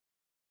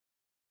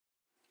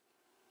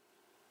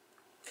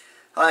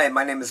Hi,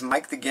 my name is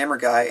Mike the Gamer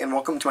Guy, and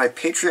welcome to my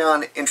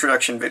Patreon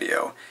introduction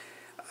video.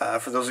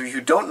 For those of you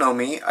who don't know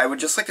me, I would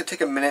just like to take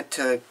a minute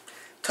to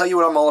tell you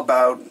what I'm all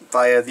about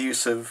via the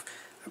use of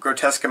a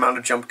grotesque amount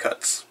of jump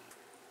cuts.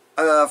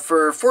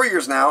 For 4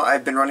 years now,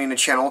 I've been running a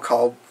channel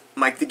called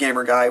Mike the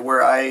Gamer Guy,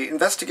 where I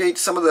investigate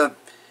some of the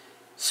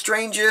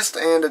strangest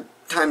and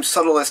at times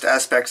subtlest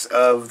aspects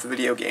of the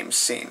video game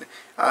scene.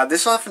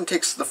 This often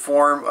takes the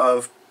form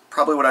of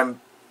probably what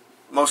I'm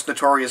most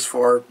notorious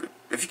for,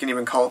 if you can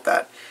even call it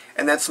that,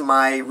 and that's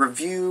my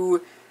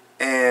review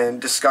and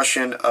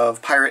discussion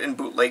of pirate and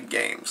bootleg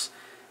games.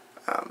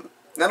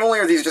 Not only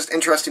are these just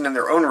interesting in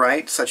their own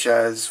right, such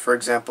as, for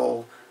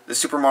example, the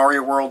Super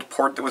Mario World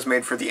port that was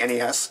made for the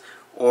NES,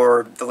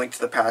 or the Link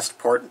to the Past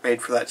port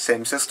made for that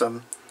same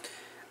system,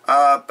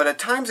 but at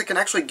times it can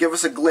actually give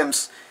us a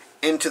glimpse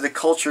into the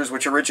cultures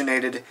which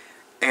originated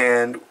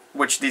and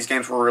which these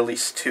games were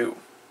released to.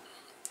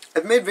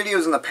 I've made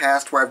videos in the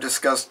past where I've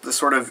discussed the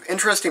sort of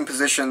interesting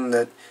position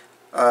that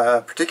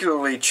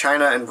particularly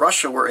China and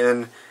Russia were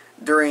in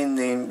during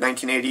the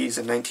 1980s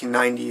and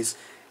 1990s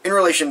in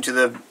relation to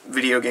the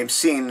video game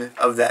scene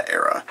of that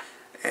era,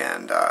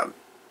 and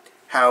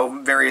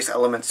how various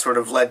elements sort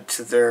of led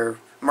to their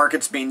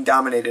markets being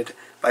dominated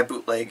by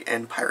bootleg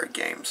and pirate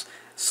games.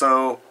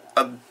 So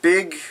a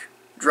big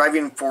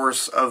driving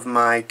force of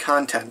my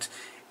content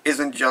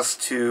isn't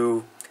just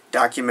to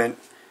document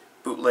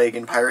bootleg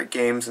and pirate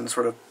games and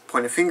sort of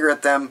point a finger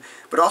at them,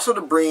 but also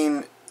to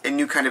bring a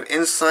new kind of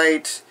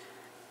insight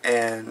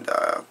and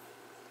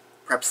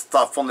perhaps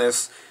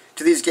thoughtfulness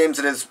to these games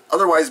that has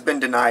otherwise been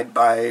denied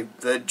by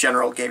the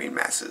general gaming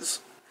masses.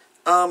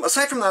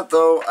 Aside from that,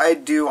 though, I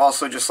do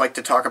also just like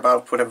to talk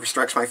about whatever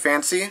strikes my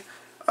fancy.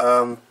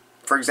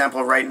 For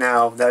example, right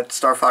now, that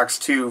Star Fox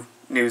 2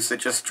 news that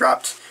just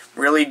dropped,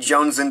 really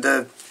jonesing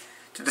to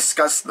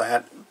discuss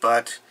that,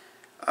 but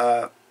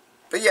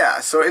yeah,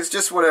 so it's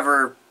just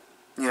whatever,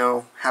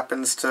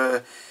 happens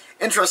to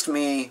interest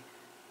me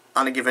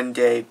on a given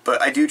day,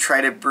 but I do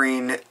try to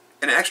bring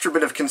an extra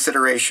bit of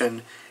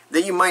consideration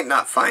that you might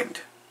not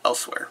find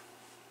elsewhere.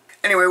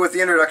 Anyway, with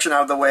the introduction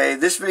out of the way,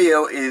 this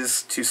video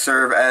is to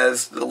serve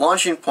as the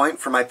launching point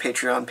for my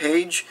Patreon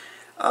page.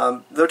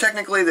 Though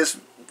technically this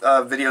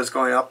video is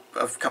going up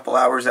a couple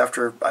hours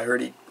after I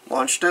already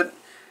launched it,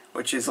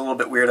 which is a little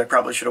bit weird. I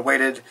probably should have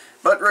waited.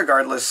 But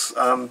regardless,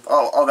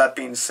 all that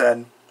being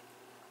said,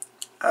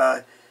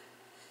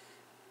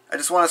 I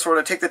just want to sort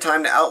of take the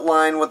time to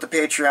outline what the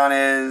Patreon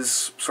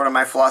is, sort of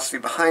my philosophy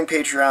behind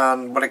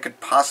Patreon, what it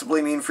could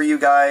possibly mean for you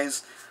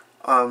guys,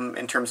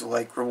 in terms of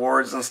like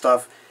rewards and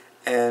stuff,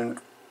 and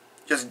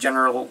just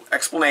general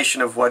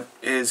explanation of what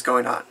is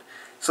going on.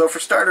 So for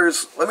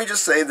starters, let me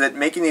just say that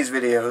making these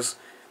videos,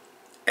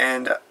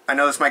 and I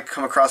know this might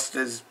come across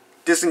as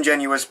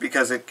disingenuous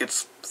because it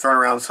gets thrown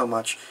around so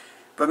much,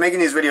 but making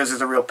these videos is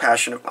a real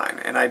passion of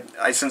mine, and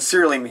I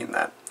sincerely mean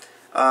that.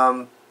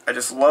 I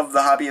just love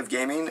the hobby of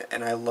gaming,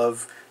 and I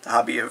love the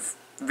hobby of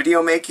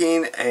video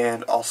making,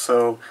 and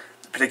also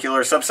the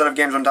particular subset of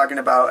games I'm talking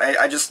about.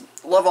 I just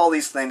love all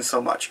these things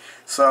so much.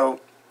 So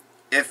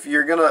if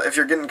you're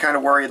getting kind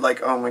of worried,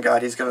 like, oh my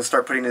god, he's gonna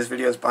start putting his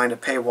videos behind a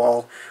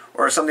paywall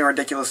or something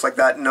ridiculous like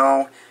that,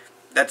 no,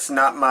 that's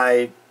not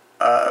my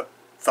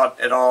thought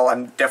at all.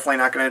 I'm definitely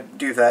not going to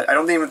do that. I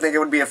don't even think it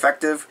would be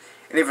effective,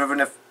 and even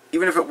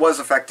if it was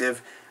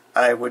effective,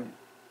 I would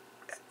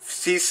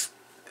cease.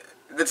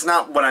 That's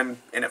not what I'm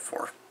in it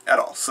for at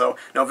all. So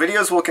no,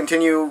 videos will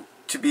continue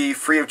to be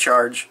free of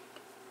charge.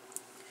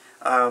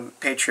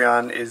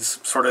 Patreon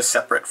is sort of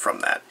separate from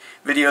that.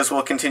 Videos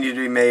will continue to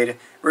be made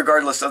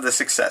regardless of the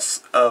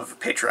success of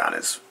Patreon,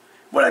 is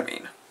what I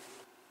mean.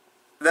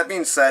 That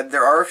being said,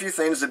 there are a few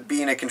things that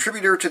being a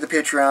contributor to the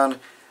Patreon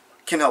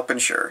can help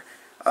ensure.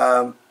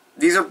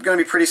 These are going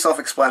to be pretty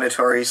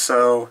self-explanatory,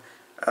 so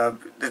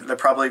you've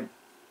probably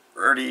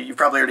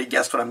already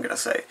guessed what I'm going to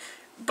say.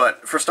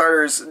 But for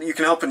starters, you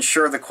can help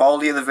ensure the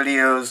quality of the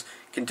videos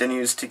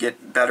continues to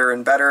get better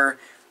and better.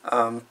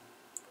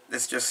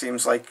 This just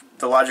seems like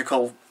the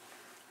logical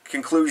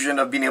conclusion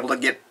of being able to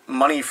get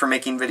money for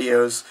making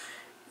videos,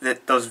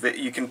 that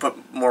you can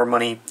put more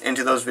money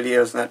into those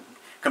videos, and that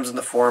comes in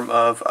the form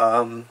of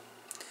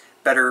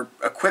better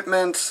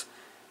equipment,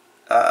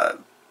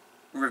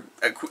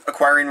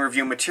 acquiring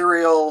review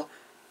material,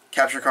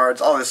 capture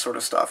cards, all this sort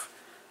of stuff.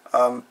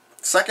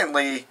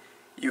 Secondly,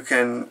 you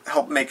can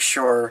help make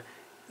sure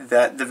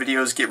that the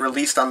videos get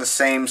released on the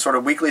same sort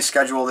of weekly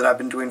schedule that I've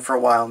been doing for a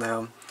while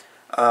now.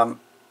 I'm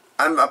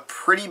a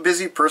pretty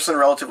busy person,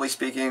 relatively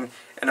speaking,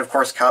 and of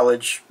course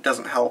college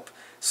doesn't help.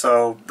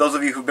 So those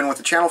of you who've been with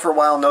the channel for a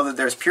while know that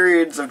there's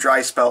periods of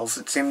dry spells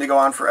that seem to go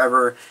on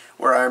forever,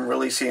 where I'm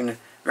releasing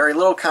very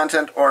little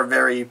content or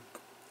very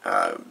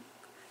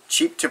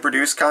cheap to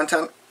produce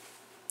content,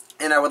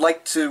 and I would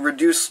like to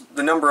reduce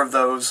the number of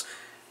those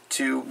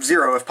to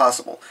 0 if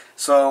possible.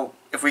 So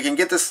if we can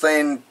get this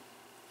thing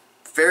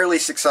fairly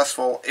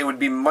successful, it would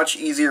be much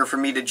easier for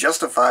me to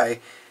justify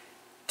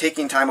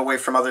taking time away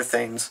from other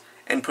things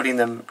and putting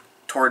them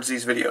towards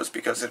these videos,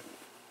 because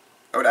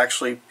I would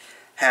actually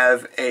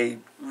have a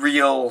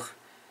real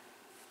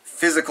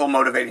physical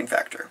motivating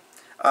factor.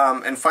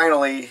 And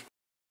finally,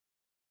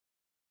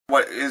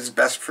 what is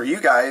best for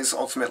you guys,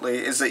 ultimately,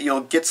 is that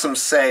you'll get some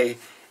say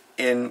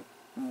in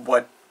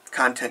what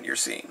content you're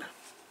seeing.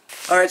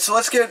 Alright, so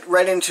let's get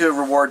right into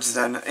rewards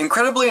then.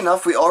 Incredibly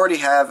enough, we already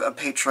have a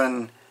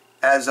patron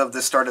as of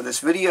the start of this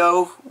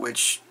video,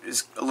 which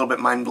is a little bit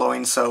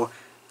mind-blowing, so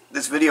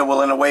this video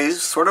will, in a way,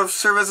 sort of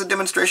serve as a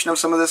demonstration of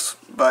some of this,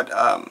 but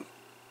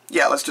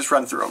yeah, let's just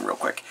run through them real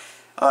quick.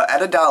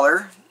 At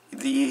 $1,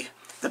 the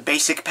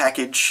basic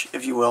package,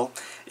 if you will,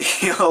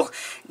 you'll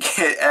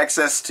get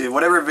access to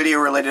whatever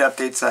video-related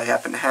updates I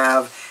happen to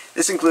have.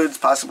 This includes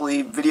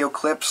possibly video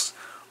clips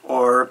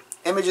or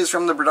images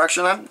from the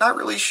production. I'm not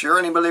really sure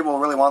anybody will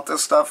really want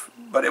this stuff,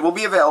 but it will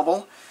be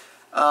available.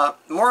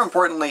 More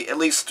importantly, at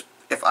least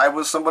if I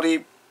was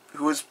somebody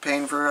who was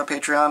paying for a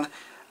Patreon,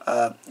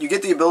 you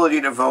get the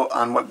ability to vote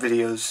on what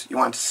videos you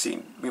want to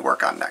see me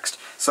work on next.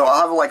 So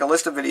I'll have like a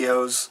list of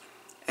videos,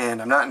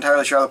 and I'm not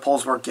entirely sure how the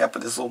polls work yet,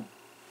 but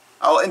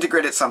I'll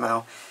integrate it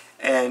somehow,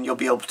 and you'll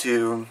be able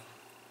to,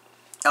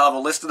 I'll have a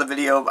list of the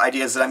video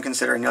ideas that I'm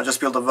considering. You'll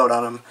just be able to vote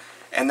on them,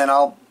 and then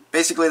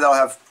they'll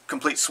have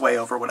complete sway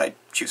over what I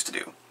choose to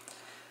do.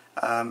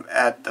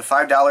 At the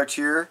 $5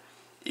 tier,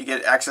 you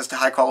get access to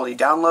high-quality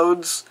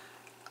downloads.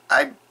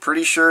 I'm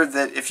pretty sure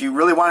that if you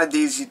really wanted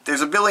these,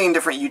 there's a billion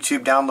different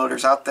YouTube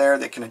downloaders out there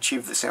that can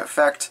achieve the same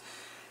effect.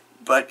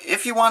 But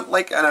if you want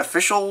like an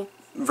official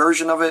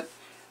version of it,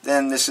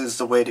 then this is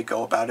the way to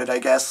go about it, I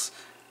guess.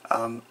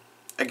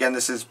 Again,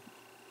 this is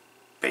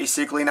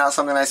basically not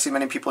something I see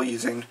many people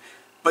using,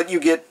 but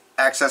you get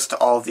access to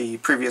all the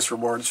previous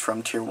rewards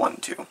from Tier 1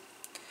 and 2.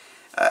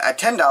 At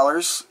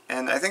 $10,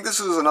 and I think this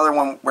is another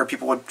one where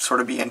people would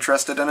sort of be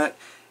interested in it,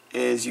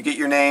 is you get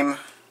your name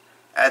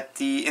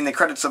in the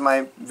credits of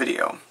my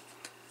video.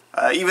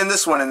 Even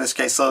this one in this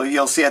case, so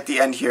you'll see at the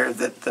end here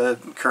that the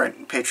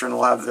current patron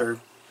will have their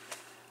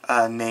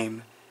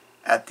name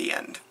at the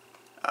end.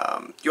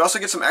 You also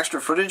get some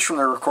extra footage from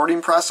the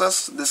recording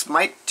process. This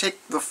might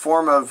take the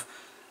form of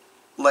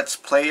Let's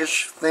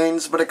Play-ish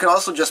things, but it could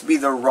also just be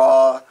the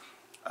raw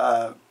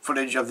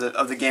footage of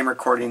the game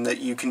recording that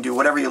you can do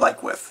whatever you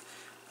like with.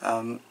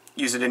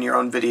 Use it in your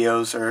own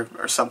videos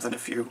or something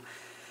if you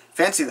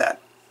fancy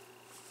that.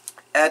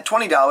 At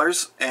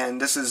 $20, and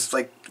this is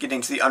like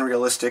getting to the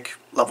unrealistic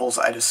levels,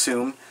 I'd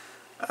assume,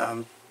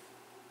 I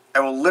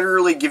will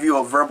literally give you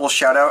a verbal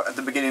shout out at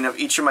the beginning of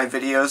each of my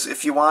videos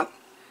if you want.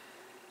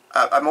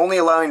 I'm only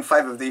allowing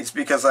 5 of these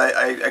because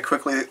I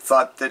quickly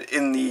thought that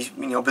in the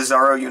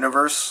Bizarro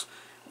universe,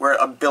 where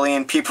a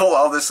billion people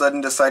all of a sudden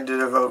decide to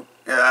devote,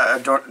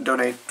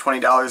 donate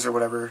 $20 or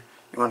whatever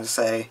you want to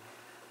say,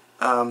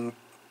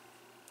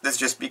 this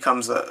just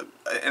becomes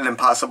an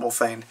impossible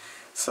thing.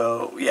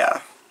 So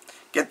yeah,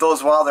 get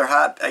those while they're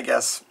hot, I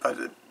guess,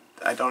 but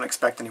I don't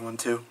expect anyone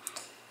to.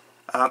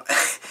 And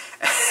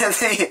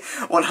the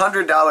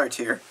 $100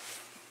 tier,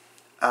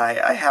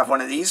 I have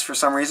one of these for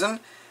some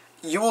reason.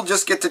 You will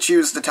just get to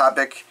choose the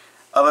topic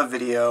of a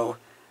video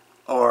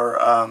or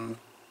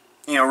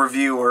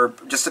review, or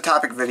just a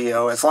topic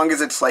video, as long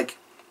as it's like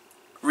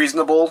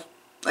reasonable.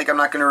 Like, I'm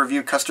not going to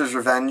review Custer's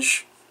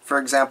Revenge, for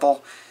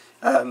example.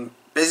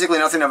 Basically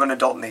nothing of an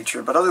adult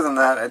nature, but other than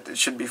that, it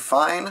should be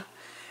fine.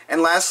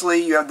 And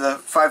lastly, you have the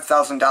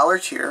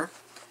 $5,000 tier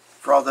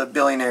for all the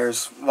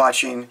billionaires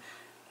watching.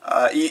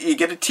 You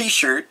get a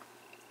t-shirt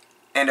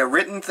and a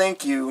written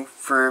thank you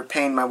for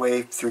paying my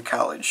way through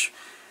college.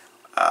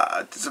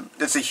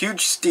 It's a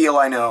huge steal,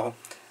 I know.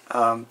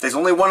 There's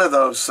only one of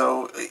those,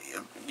 so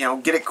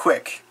get it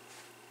quick.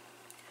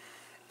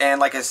 And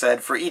like I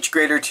said, for each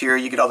greater tier,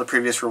 you get all the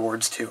previous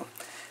rewards too.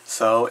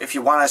 So if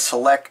you want to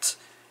select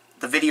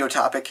the video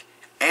topic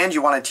and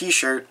you want a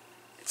t-shirt,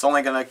 it's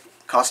only going to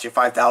cost you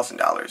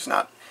 $5,000,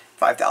 not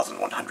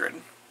 $5,100.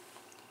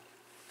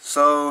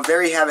 So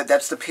there you have it.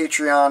 That's the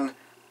Patreon.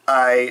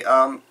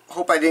 I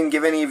hope I didn't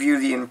give any of you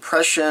the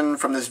impression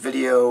from this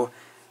video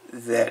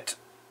that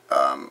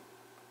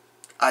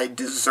I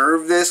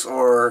deserve this,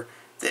 or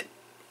that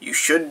you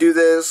should do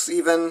this,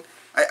 even.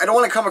 I don't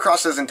want to come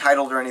across as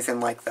entitled or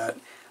anything like that.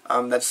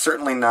 That's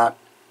certainly not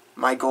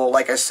my goal.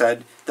 Like I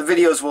said, the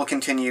videos will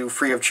continue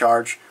free of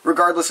charge,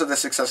 regardless of the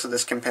success of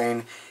this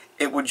campaign.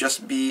 It would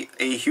just be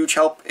a huge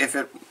help if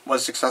it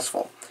was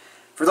successful.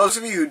 For those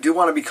of you who do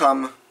want to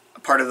become a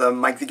part of the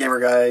Mike the Gamer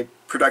Guy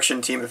production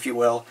team, if you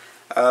will,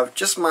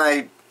 just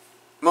my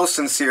most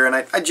sincere, and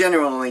I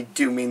genuinely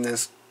do mean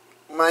this,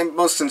 my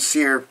most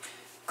sincere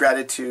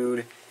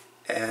gratitude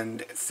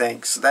and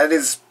thanks. That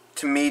is,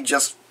 to me,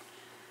 just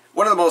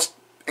one of the most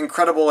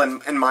incredible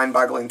and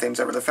mind-boggling things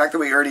ever. The fact that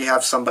we already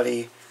have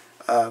somebody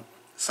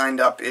signed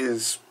up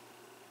is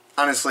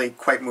honestly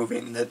quite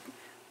moving, that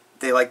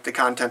they like the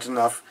content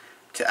enough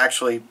to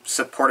actually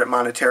support it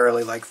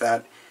monetarily like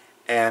that.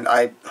 And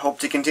I hope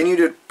to continue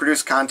to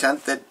produce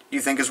content that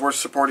you think is worth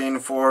supporting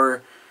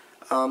for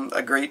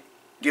a great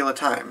deal of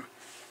time.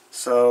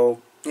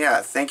 So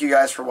yeah, thank you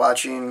guys for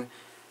watching.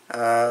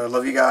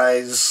 Love you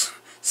guys.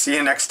 See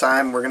you next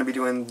time. We're going to be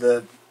doing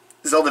the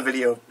Zelda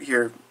video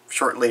here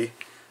shortly,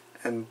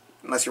 and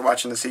unless you're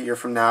watching this a year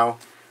from now,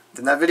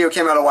 then that video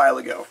came out a while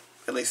ago,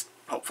 at least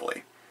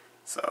hopefully.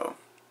 So,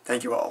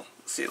 thank you all.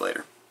 See you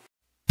later.